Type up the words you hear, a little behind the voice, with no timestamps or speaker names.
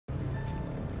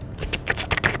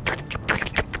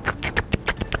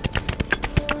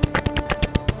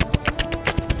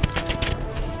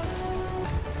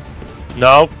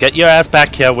No, get your ass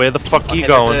back here. Where the fuck are you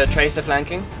going? There's a Tracer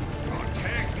flanking.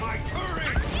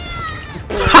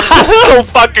 Still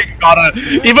fucking got her.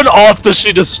 Even after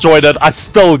she destroyed it, I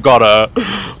still got her.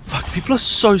 Fuck, people are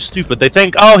so stupid. They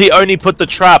think, oh, he only put the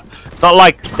trap. It's not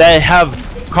like they have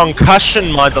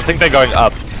concussion minds. I think they're going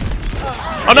up.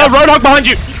 Oh no, Roadhog behind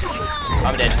you!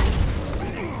 I'm dead.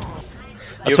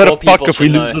 I swear to fuck, if we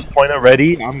lose this point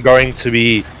already, I'm going to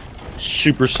be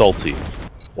super salty.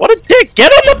 What a dick!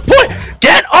 Get on the point!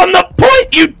 Get on the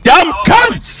point, you dumb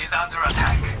cunts!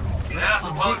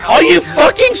 Are you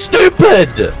fucking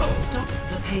stupid?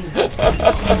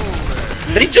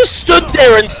 They just stood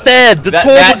there and stared. The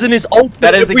Tor was in his ult.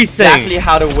 That is exactly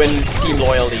how to win team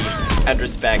loyalty and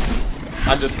respect.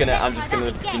 I'm just gonna,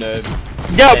 you know.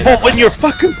 Yeah, but when you're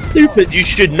fucking stupid, you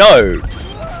should know.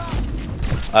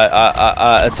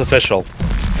 It's official.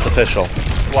 It's official.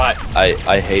 What?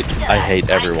 I hate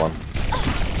everyone.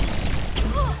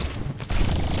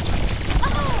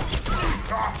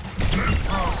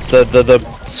 The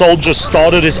soldier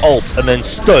started his ult and then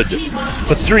stood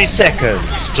for 3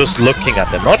 seconds just looking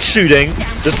at them. Not shooting,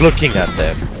 just looking at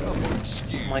them.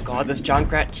 Oh my god, this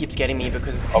Junkrat keeps getting me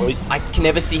because I can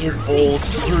never see his balls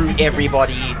through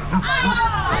everybody.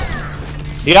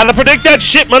 You gotta predict that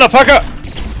shit, motherfucker!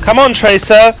 Come on,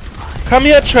 Tracer. Come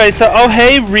here, Tracer. Oh,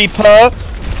 hey, Reaper.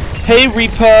 Hey,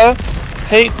 Reaper.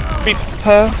 Hey,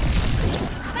 Reaper.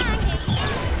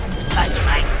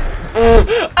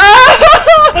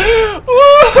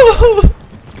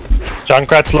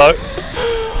 Junkrat's low.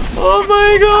 Oh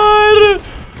my god!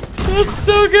 That's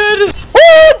so good!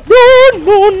 Oh,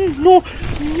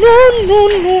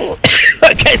 no.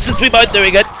 Okay, since we're both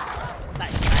doing it.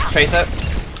 Tracer.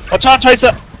 Watch out,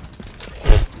 Tracer!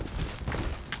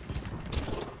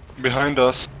 Behind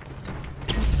us.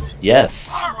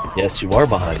 Yes. Yes, you are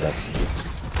behind us.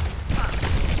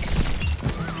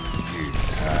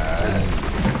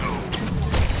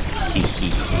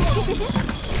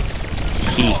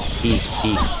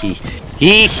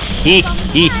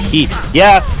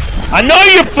 Yeah, I know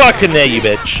you're fucking there, you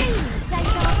bitch.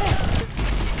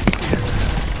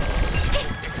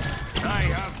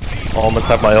 Almost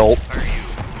have my ult.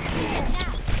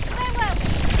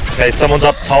 Okay, someone's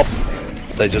up top.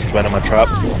 They just went in my trap.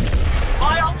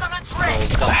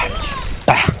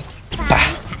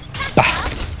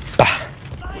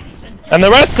 And the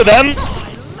rest of them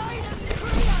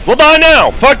will die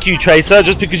now. Fuck you, Tracer,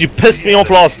 just because you pissed me off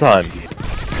last time.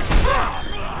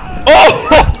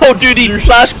 Oh, dude, he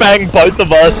flashbanged both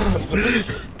of us.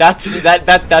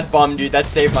 That bomb, dude. That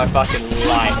saved my fucking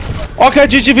life. Okay,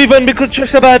 GG Vivan, because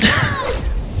Tracer bad.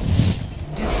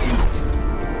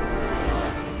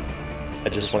 I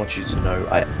just want you to know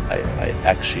I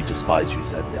actually despise you,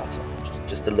 Zenyatta.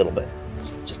 Just a little bit.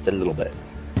 Just a little bit.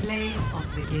 Play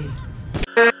of the game.